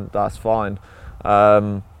around, and that's fine.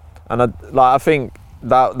 And I think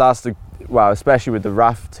that's especially with the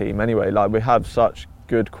RAF team anyway, like we have such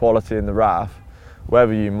good quality in the RAF.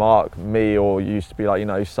 Whether you mark me or you used to be like,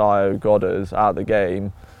 Sayo, Godders out of the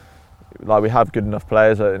game, like we have good enough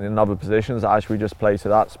players in other positions that actually just play to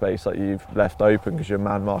that space that you've left open because you're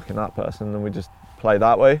man marking that person, and we just play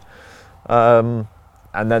that way.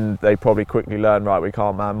 And then they probably quickly learn, right, we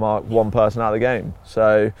can't man mark one person out of the game.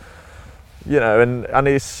 So, and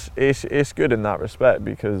it's good in that respect,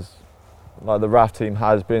 because like the RAF team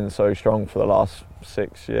has been so strong for the last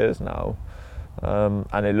 6 years now,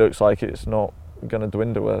 and it looks like it's not going to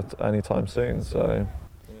dwindle anytime soon. So.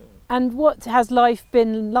 And what has life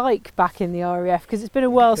been like back in the RAF? Because it's been a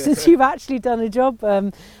while since you've actually done a job,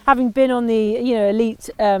 having been on the elite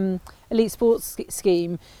sports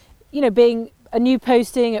scheme. Being a new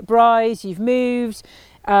posting at Bryce, you've moved.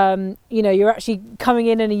 You're actually coming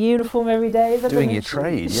in a uniform every day. Doing your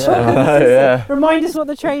trade, yeah. Yeah. Remind us what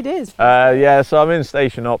the trade is. So I'm in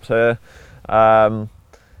station ops here.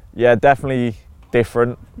 Definitely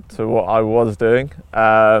different to what I was doing,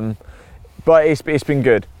 but it's been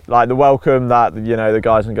good. Like the welcome that the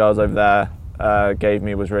guys and girls over there gave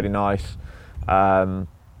me was really nice. Felt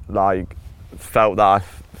that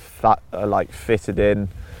I fitted in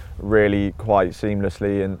really quite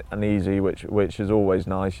seamlessly and easy, which is always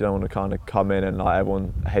nice. You don't want to kind of come in and like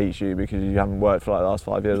everyone hates you because you haven't worked for like the last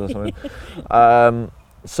 5 years or something.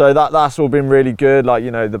 So that's all been really good. Like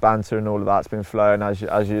the banter and all of that's been flowing as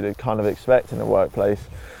you'd kind of expect in the workplace.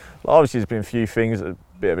 Obviously there's been a few things that are a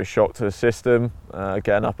bit of a shock to the system.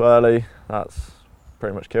 Getting up early, that's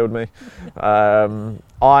pretty much killed me.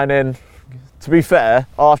 Ironing, to be fair,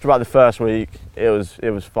 after about the first week, it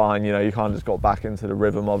was fine. You kind of just got back into the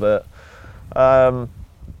rhythm of it. But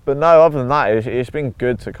no, other than that, it's been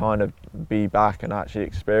good to kind of be back and actually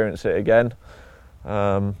experience it again.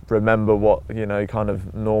 Remember what kind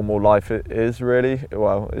of normal life it is really.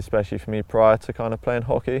 Well, especially for me prior to kind of playing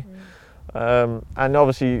hockey. And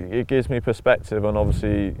obviously it gives me perspective on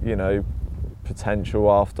obviously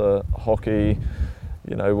potential after hockey.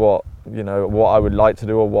 What I would like to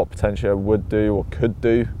do, or what potentially I would do or could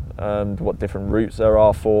do, and what different routes there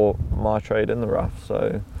are for my trade in the RAF.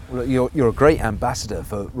 So, well, you're a great ambassador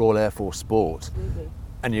for Royal Air Force Sport,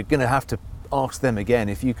 and you're going to have to ask them again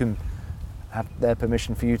if you can have their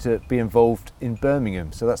permission for you to be involved in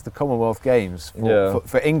Birmingham. So that's the Commonwealth Games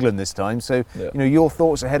for England this time. So your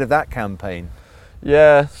thoughts ahead of that campaign?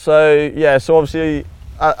 So obviously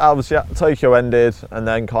Tokyo ended, and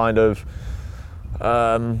then kind of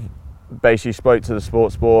basically spoke to the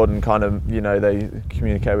sports board and kind of, you know, they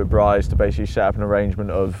communicated with Bryce to basically set up an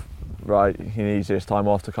arrangement of, right, he needs this time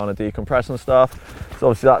off to kind of decompress and stuff. So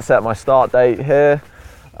obviously that set my start date here.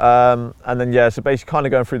 And then, yeah, so basically kind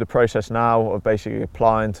of going through the process now of basically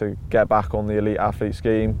applying to get back on the elite athlete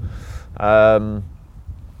scheme. Obviously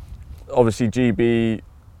GB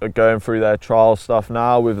are going through their trial stuff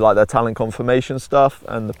now with like their talent confirmation stuff,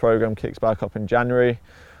 and the program kicks back up in January.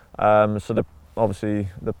 So obviously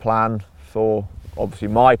the plan for, obviously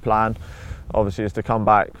my plan, obviously is to come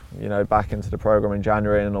back, you know, back into the program in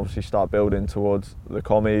January and obviously start building towards the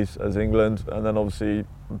commies as England, and then obviously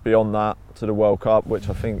beyond that to the World Cup, which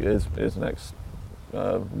I think is next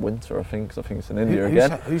winter, I think, 'cause I think it's in India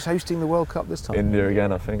again. Who's hosting the World Cup this time? India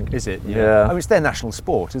again, I think. Is it? Yeah. I mean, it's their national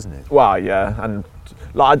sport, isn't it? Well, yeah, and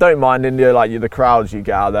like I don't mind India. Like the crowds you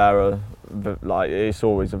get out there are like, it's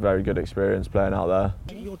always a very good experience playing out there.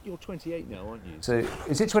 You're 28 now, aren't you? So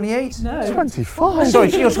is it 28? No. 25. Sorry,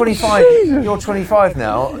 you're 25. You're 25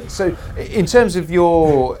 now. So in terms of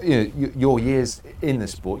your years in the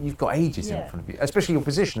sport, you've got ages in front of you, especially your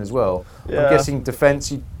position as well. Yeah. I'm guessing defence,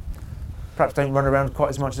 you perhaps don't run around quite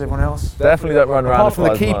as much as everyone else. Definitely don't run around. Apart from the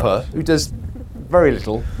quite as keeper, much. who does very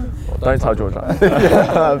little. Well, don't tell George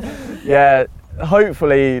that. Yeah,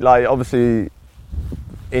 hopefully, like obviously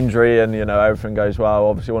injury and, you know, everything goes well.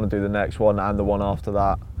 Obviously want to do the next one and the one after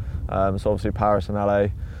that. So obviously Paris and LA.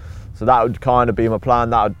 So that would kind of be my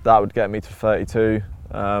plan. That would get me to 32,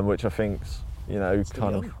 which I think's, you know,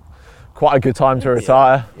 kind of quite a good time to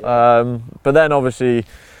retire. But then obviously,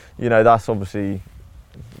 you know, that's obviously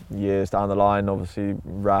years down the line. Obviously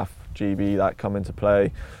RAF, GB, that come into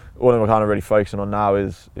play. All I'm kind of really focusing on now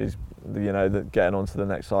is you know, getting on to the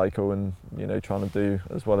next cycle and, you know, trying to do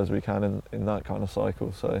as well as we can in that kind of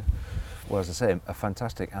cycle. So, well, as I say, a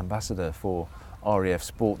fantastic ambassador for RAF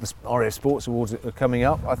Sport. The RAF Sports Awards are coming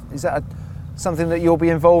up. Is that something that you'll be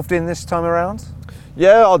involved in this time around?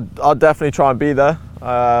 Yeah, I'll definitely try and be there.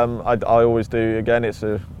 I always do. Again, it's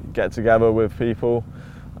a get together with people.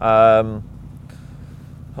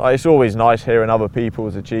 It's always nice hearing other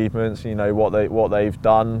people's achievements, you know, what they've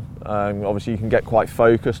done. Obviously you can get quite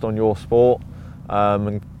focused on your sport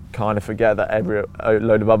and kind of forget that a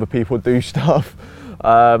load of other people do stuff.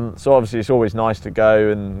 So obviously it's always nice to go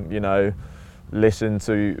and, you know, listen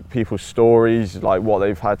to people's stories, like what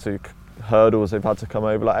they've had to, hurdles they've had to come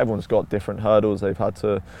over. Like everyone's got different hurdles they've had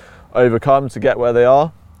to overcome to get where they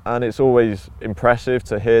are. And it's always impressive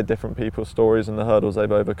to hear different people's stories and the hurdles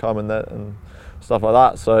they've overcome and stuff like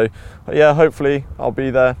that. So yeah, hopefully I'll be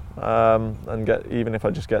there and even if I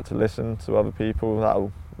just get to listen to other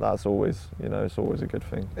people, that's always, you know, it's always a good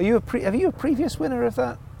thing. Are you have you a previous winner of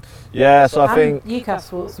that? Yeah, so I think UCAF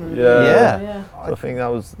Sportsman. Yeah. So I think that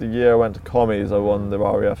was the year I went to commies. I won the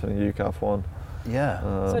RAF and the UCAF one. Yeah.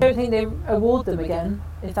 So I don't think they award them again,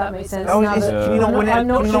 if that makes sense. Oh, can you not win it? I'm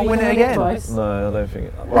not can you sure not win you it can again? twice. No, I don't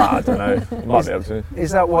think. Well, I don't know. You might be able to. Is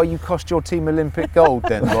that why you cost your team Olympic gold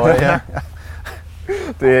then, Roy? Yeah.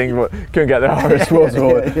 Couldn't get the RAF Sports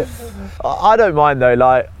Award. I don't mind though.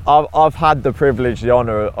 Like I've had the privilege, the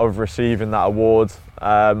honour of receiving that award,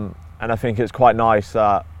 and I think it's quite nice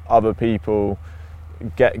that other people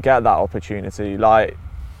get that opportunity. Like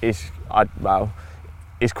it's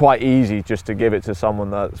quite easy just to give it to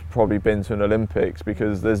someone that's probably been to an Olympics,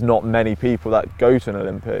 because there's not many people that go to an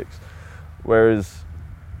Olympics. Whereas,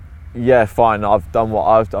 yeah, fine, I've done what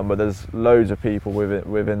I've done, but there's loads of people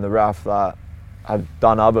within the RAF that have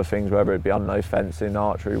done other things, whether it be, I don't know, fencing,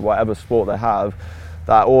 archery, whatever sport they have,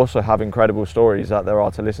 that also have incredible stories that there are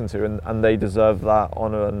to listen to, and they deserve that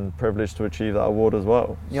honour and privilege to achieve that award as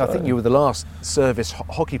well. Yeah, so I think you were the last service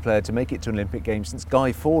hockey player to make it to Olympic Games since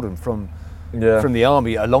Guy Fordham from the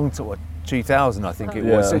army, along to 2000, I think it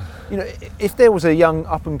was. So, you know, if there was a young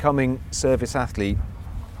up and coming service athlete,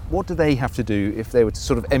 what do they have to do if they were to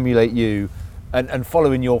sort of emulate you and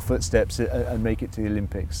follow in your footsteps and make it to the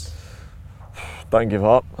Olympics? Don't give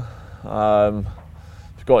up. If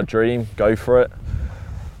you've got a dream, go for it.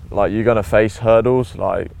 Like, you're gonna face hurdles.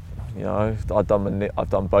 Like, you know, I've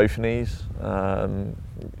done both knees.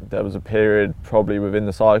 There was a period probably within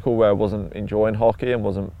the cycle where I wasn't enjoying hockey and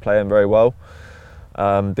wasn't playing very well.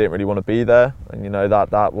 Didn't really want to be there, and you know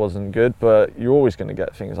that wasn't good. But you're always going to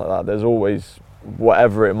get things like that. There's always,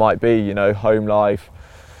 whatever it might be, you know, home life.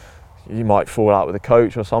 You might fall out with a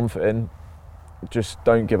coach or something. Just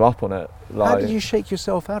don't give up on it. Like, how did you shake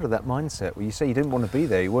yourself out of that mindset where you say you didn't want to be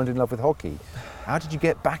there, you weren't in love with hockey? How did you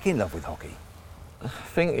get back in love with hockey? I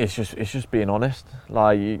think it's just being honest.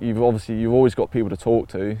 Like, you've always got people to talk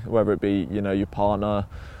to, whether it be, you know, your partner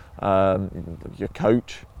your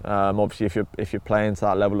coach. Obviously, if you're playing to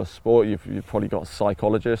that level of sport, you've probably got a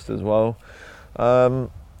psychologist as well. So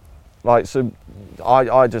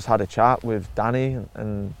I just had a chat with Danny,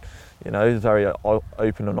 and you know, very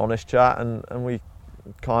open and honest chat, and we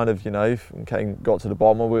kind of, you know, got to the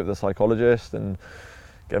bottom of it with the psychologist and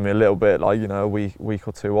gave me a little bit, like, you know, a week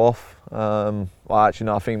or two off. Well, actually,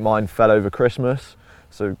 no, I think mine fell over Christmas,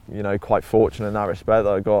 so, you know, quite fortunate in that respect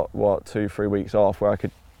that I got 2-3 weeks off where I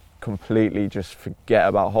could completely just forget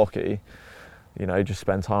about hockey, you know, just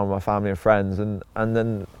spend time with my family and friends, and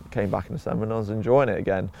then came back in December and I was enjoying it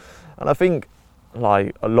again. And I think,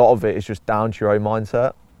 like, a lot of it is just down to your own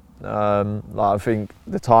mindset. I think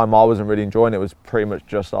the time I wasn't really enjoying it was pretty much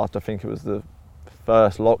just after, I think it was the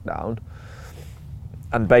first lockdown,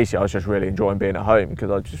 and basically I was just really enjoying being at home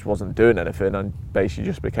because I just wasn't doing anything and basically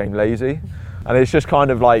just became lazy. And it's just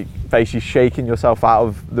kind of like basically shaking yourself out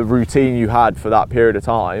of the routine you had for that period of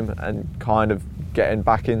time and kind of getting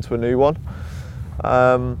back into a new one.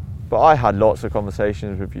 But I had lots of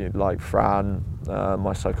conversations with you, like Fran,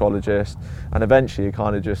 my psychologist, and eventually it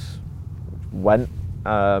kind of just went.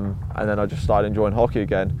 And then I just started enjoying hockey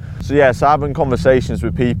again. So having conversations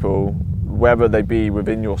with people, whether they be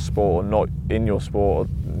within your sport or not in your sport,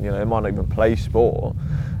 or, you know, they might not even play sport,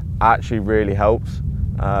 actually really helps.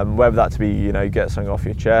 Whether that to be, you know, get something off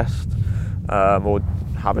your chest, or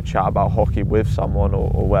have a chat about hockey with someone,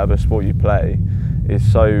 or whatever sport you play, is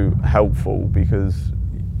so helpful. Because,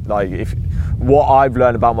 like, what I've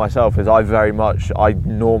learned about myself is I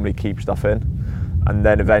normally keep stuff in, and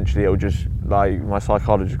then eventually it'll just, like, my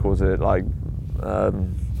psychologist calls it like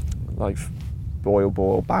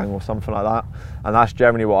boil, bang, or something like that. And that's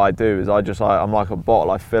generally what I do, is I'm like a bottle,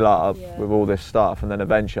 I fill up with all this stuff, and then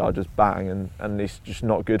eventually I just bang, and it's just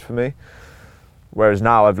not good for me. Whereas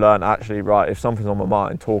now I've learned, actually, right, if something's on my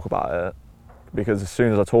mind, talk about it, because as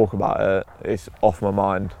soon as I talk about it, it's off my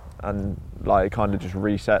mind, and like it kind of just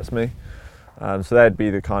resets me. So that'd be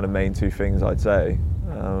the kind of main two things I'd say.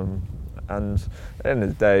 And at the end of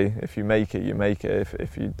the day, if you make it, you make it.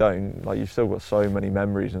 If you don't, like, you've still got so many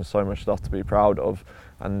memories and so much stuff to be proud of,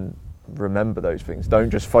 and remember those things. Don't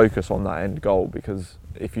just focus on that end goal, because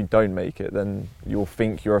if you don't make it, then you'll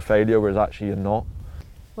think you're a failure, whereas actually you're not.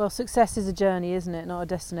 Well, success is a journey, isn't it? Not a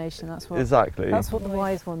destination. That's what the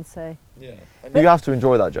wise ones say. Yeah. And you have to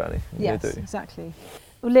enjoy that journey. Yes, exactly.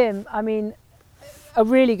 Well, Liam, I mean, a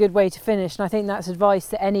really good way to finish, and I think that's advice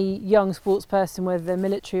that any young sports person, whether they're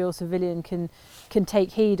military or civilian, can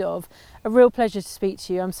take heed of. A real pleasure to speak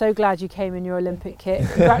to you. I'm so glad you came in your Olympic kit.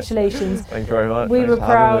 Congratulations. Thank you very much. We were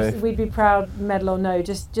proud. We'd be proud, medal or no,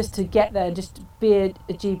 just to get there, just to be a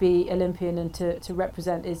GB Olympian and to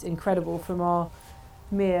represent is incredible from our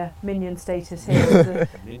mere minion status here as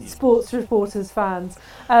the sports reporters, fans.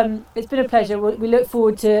 It's been a pleasure. We look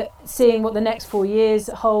forward to seeing what the next 4 years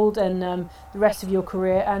hold, and the rest of your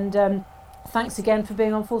career, and thanks again for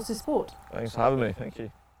being on Forces Sport. Thanks for having me. Thank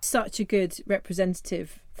you. Such a good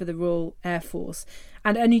representative for the Royal Air Force,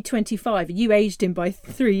 and only 25. You aged him by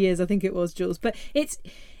 3 years, I think it was, Jules. But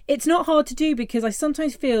it's not hard to do, because I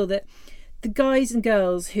sometimes feel that the guys and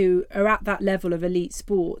girls who are at that level of elite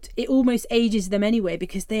sport, it almost ages them anyway,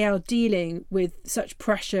 because they are dealing with such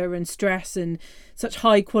pressure and stress and such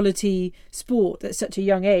high quality sport at such a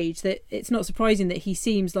young age, that it's not surprising that he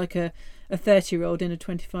seems like a 30-year-old in a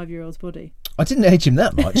 25-year-old's body. I didn't age him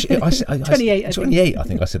that much. 28, 28, I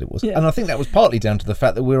think I said it was. Yeah. And I think that was partly down to the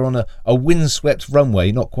fact that we were on a windswept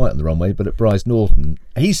runway, not quite on the runway, but at Bryce Norton.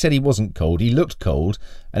 He said he wasn't cold. He looked cold.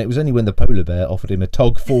 And it was only when the polar bear offered him a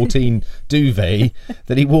TOG 14 duvet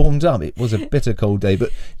that he warmed up. It was a bitter cold day.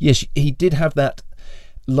 But yes, he did have that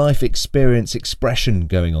life experience expression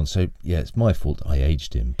going on. So, yeah, it's my fault I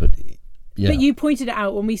aged him. But yeah. But you pointed it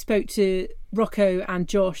out when we spoke to Rocco and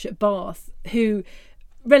Josh at Bath, who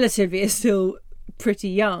relatively is still pretty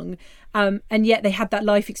young, and yet they had that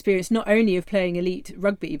life experience, not only of playing elite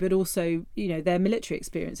rugby, but also, you know, their military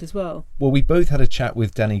experience as well. Well, we both had a chat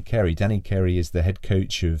with Danny Carey. Danny Carey is the head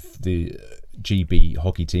coach of the GB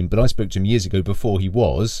hockey team, but I spoke to him years ago before he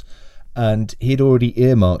was, and he'd already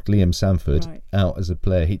earmarked Liam Sanford out as a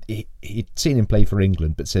player. He'd seen him play for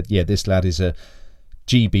England, but said, yeah, this lad is a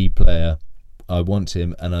GB player. I want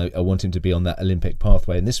him, and I want him to be on that Olympic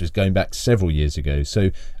pathway. And this was going back several years ago.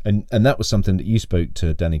 So, and that was something that you spoke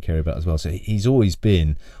to Danny Carey about as well. So he's always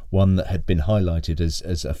been one that had been highlighted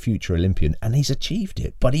as a future Olympian, and he's achieved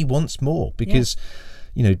it. But he wants more, because,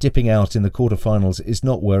 you know, dipping out in the quarterfinals is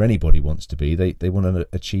not where anybody wants to be. They want to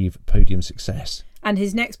achieve podium success. And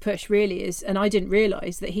his next push really is, and I didn't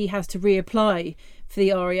realise that he has to reapply for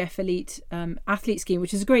the RAF Elite Athlete Scheme,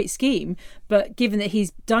 which is a great scheme. But given that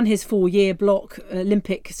he's done his 4-year block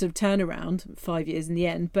Olympic sort of turnaround, 5 years in the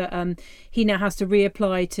end, but he now has to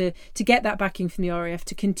reapply to get that backing from the RAF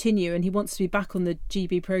to continue. And he wants to be back on the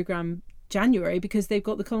GB programme January because they've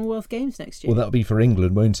got the Commonwealth Games next year. Well, that'll be for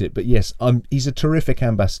England, won't it? But yes, he's a terrific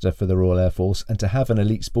ambassador for the Royal Air Force, and to have an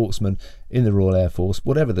elite sportsman in the Royal Air Force,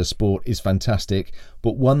 whatever the sport, is fantastic.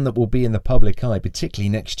 But one that will be in the public eye, particularly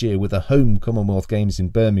next year with the home Commonwealth Games in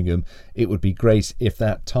Birmingham, it would be great if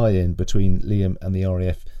that tie-in between Liam and the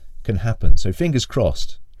RAF can happen. So fingers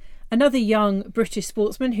crossed. Another young British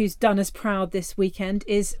sportsman who's done us proud this weekend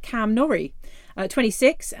is Cam Norrie,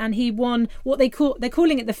 26, and he won what they're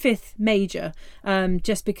calling it the 5th major,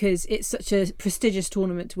 just because it's such a prestigious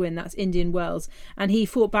tournament to win. That's Indian Wells, and he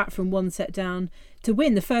fought back from 1 set down to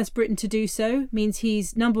win. The first Briton to do so means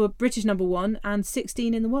he's British number 1 and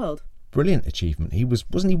 16 in the world. Brilliant achievement.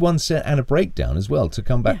 Wasn't he 1 set and a breakdown as well to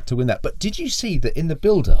come back to win that? But did you see that in the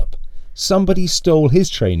build-up, somebody stole his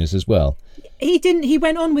trainers as well? He didn't. He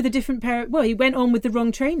went on with a different pair. Well, he went on with the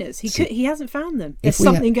wrong trainers. He hasn't found them. There's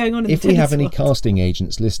something going on in the tennis If we have any world. casting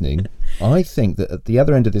agents listening, I think that at the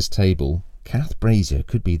other end of this table, Kath Brazier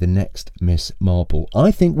could be the next Miss Marple.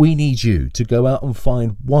 I think we need you to go out and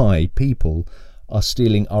find why people are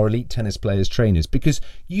stealing our elite tennis players' trainers, because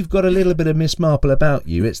you've got a little bit of Miss Marple about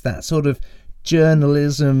you. It's that sort of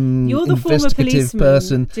journalism, You're the former investigative policeman,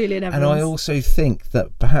 person. Julian Evans. And I also think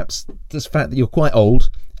that perhaps the fact that you're quite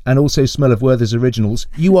old and also smell of Werther's Originals,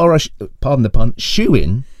 you are pardon the pun,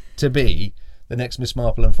 shoo-in to be the next Miss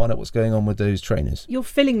Marple and find out what's going on with those trainers. You're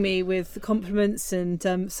filling me with compliments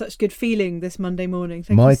and such good feeling this Monday morning.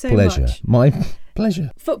 Thank you so much. My pleasure.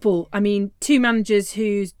 Football. I mean, 2 managers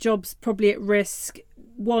whose job's probably at risk.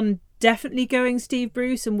 One definitely going Steve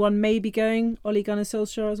Bruce, and one maybe going Ole Gunnar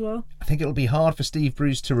Solskjaer as well. I think it'll be hard for Steve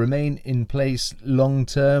Bruce to remain in place long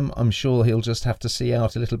term. I'm sure he'll just have to see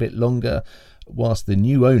out a little bit longer, whilst the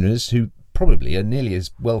new owners, who probably are nearly as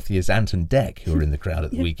wealthy as Ant and Dec, who are in the crowd at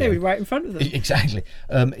the weekend. They were right in front of them. Exactly.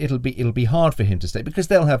 It'll be hard for him to stay, because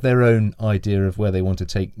they'll have their own idea of where they want to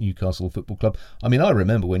take Newcastle Football Club. I mean, I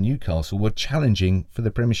remember when Newcastle were challenging for the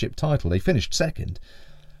Premiership title. They finished second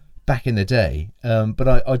back in the day, but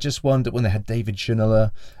I just wonder, when they had David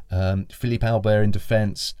Ginola, Philippe Albert in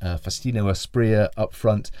defence, Faustino Asprilla up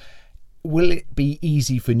front, will it be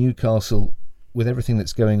easy for Newcastle, with everything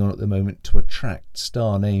that's going on at the moment, to attract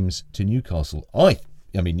star names to Newcastle? I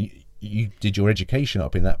mean, you did your education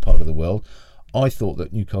up in that part of the world. I thought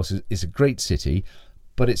that Newcastle is a great city,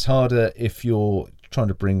 but it's harder if you're trying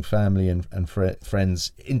to bring family and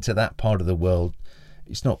friends into that part of the world.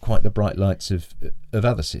 It's not quite the bright lights of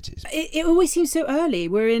other cities. It always seems so early.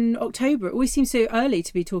 We're in October. It always seems so early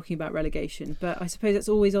to be talking about relegation, but I suppose that's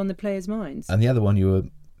always on the players' minds. And the other one you were,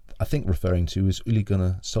 I think, referring to was Ole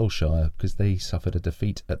Gunnar Solskjaer, because they suffered a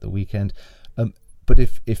defeat at the weekend. But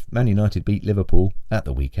if Man United beat Liverpool at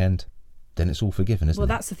the weekend, then it's all forgiven, isn't it? Well,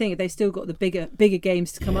 that's the thing. They've still got the bigger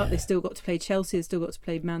games to come up. They've still got to play Chelsea. They've still got to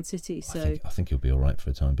play Man City. So I think he'll be all right for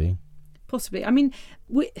the time being. Possibly. I mean,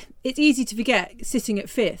 it's easy to forget, sitting at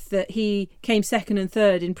 5th, that he came 2nd and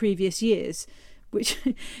 3rd in previous years, which,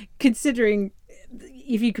 considering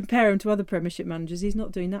if you compare him to other Premiership managers, he's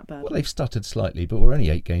not doing that bad. Well, they've stuttered slightly, but we're only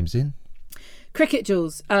 8 games in. Cricket,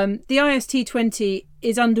 Jules. The IST20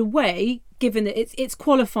 is underway, given that it's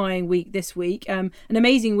qualifying week this week. An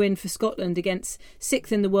amazing win for Scotland against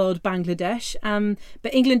 6th in the world Bangladesh.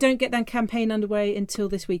 But England don't get that campaign underway until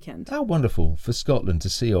this weekend. How wonderful for Scotland to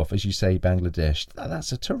see off, as you say, Bangladesh.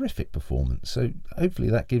 That's a terrific performance. So hopefully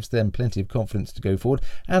that gives them plenty of confidence to go forward.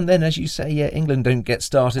 And then, as you say, England don't get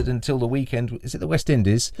started until the weekend. Is it the West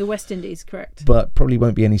Indies? The West Indies, correct. But probably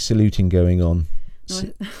won't be any saluting going on.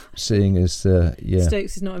 Seeing as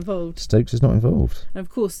Stokes is not involved. Stokes is not involved. And of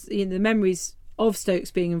course, the memories of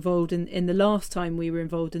Stokes being involved in the last time we were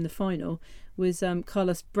involved in the final was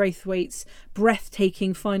Carlos Braithwaite's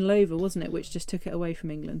breathtaking final over, wasn't it? Which just took it away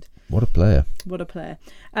from England. What a player. What a player.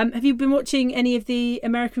 Have you been watching any of the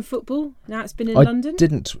American football now it's been in London? I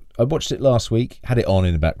didn't. I watched it last week. Had it on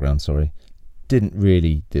in the background, sorry. Didn't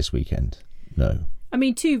really this weekend. No. I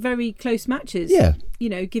mean, 2 very close matches. Yeah.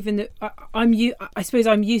 Given that I suppose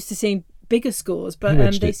I'm used to seeing bigger scores, but Who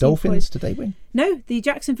edged it? Dolphins, did they win? No, the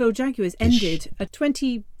Jacksonville Jaguars ended a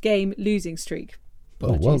 20-game losing streak.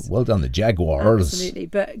 Oh, well done, the Jaguars. Absolutely,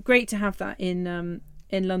 but great to have that in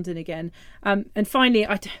London again. And finally,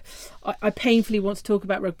 I painfully want to talk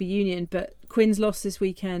about rugby union, but Quins lost this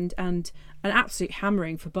weekend and an absolute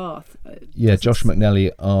hammering for Bath. Josh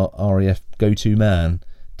McNally, our RAF go-to man,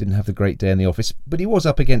 didn't have the great day in the office, but he was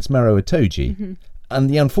up against Maro Itoje. Mm-hmm. And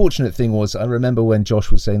the unfortunate thing was, I remember when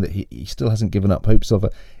Josh was saying that he still hasn't given up hopes of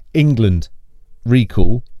a England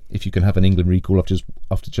recall, if you can have an England recall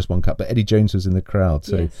after just one cut. But Eddie Jones was in the crowd,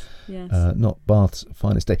 so yes. Not Bath's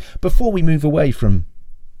finest day. Before we move away from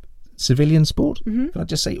civilian sport, Mm-hmm. can I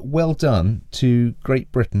just say well done to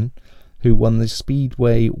Great Britain, who won the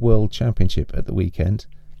Speedway World Championship at the weekend,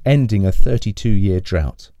 ending a 32-year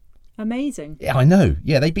drought. Amazing. Yeah, I know.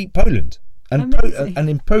 Yeah, they beat Poland. And Amazing. And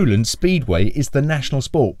in Poland, Speedway is the national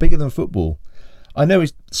sport, bigger than football. I know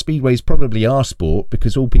Speedway is probably our sport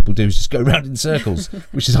because all people do is just go around in circles,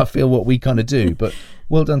 which is, I feel, what we kind of do. But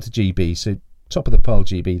well done to GB. So top of the pile,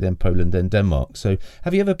 GB, then Poland, then Denmark. So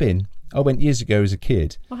have you ever been? I went years ago as a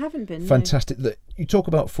kid. I haven't been. Fantastic. No. You talk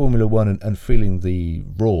about Formula One and feeling the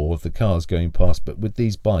roar of the cars going past, but with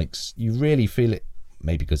these bikes, you really feel it,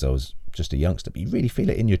 maybe because I was just a youngster, but you really feel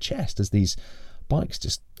it in your chest as these bikes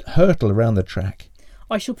just hurtle around the track.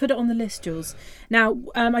 I shall put it on the list, Jules. Now,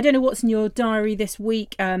 I don't know what's in your diary this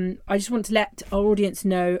week. I just want to let our audience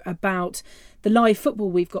know about the live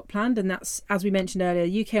football we've got planned, and that's, as we mentioned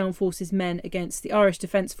earlier, UK Armed Forces men against the Irish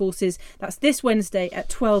Defence Forces. That's this Wednesday at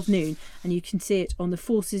 12 noon, and you can see it on the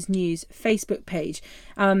Forces News Facebook page.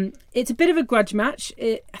 It's a bit of a grudge match.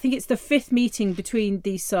 I think it's the fifth meeting between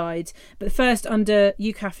these sides, but the first under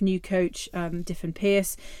UCAF new coach Diffin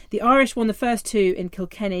Pearce. The Irish won the first two in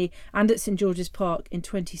Kilkenny and at St George's Park in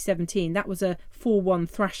 2017. That was a 4-1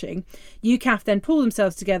 thrashing. UCAF then pulled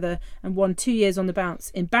themselves together and won 2 years on the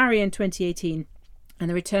bounce in Barry in 2018. And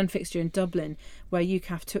the return fixture in Dublin, where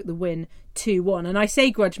UCAF took the win 2-1. And I say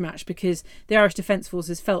grudge match because the Irish Defence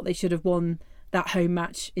Forces felt they should have won that home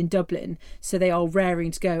match in Dublin, so they are raring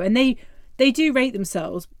to go. And they do rate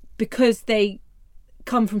themselves because they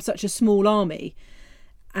come from such a small army,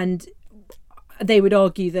 and they would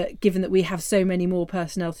argue that given that we have so many more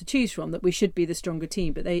personnel to choose from, that we should be the stronger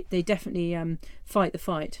team. But they definitely fight the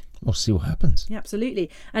fight. We'll see what happens. Yeah,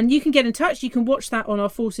 absolutely. And you can get in touch. You can watch that on our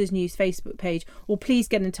Forces News Facebook page, or please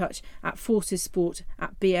get in touch at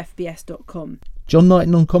forcessport@bfbs.com. John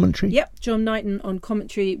Knighton on commentary? Yep, John Knighton on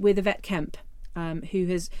commentary with Yvette Kemp, who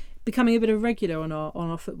has becoming a bit of a regular on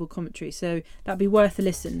our football commentary. So that'd be worth a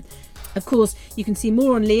listen. Of course, you can see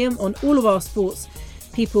more on Liam on all of our sports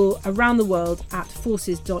people around the world at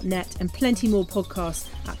forces.net, and plenty more podcasts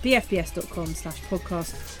at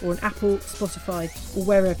bfbs.com/podcast, or on Apple, Spotify, or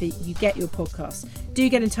wherever you get your podcasts. Do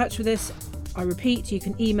get in touch with us. I repeat, you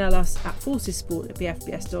can email us at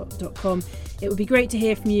forcessport@bfbs.com. It would be great to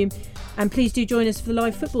hear from you, and please do join us for the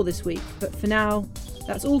live football this week. But for now,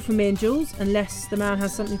 that's all from me and Jules, unless the man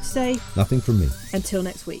has something to say. Nothing from me. Until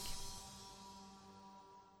next week.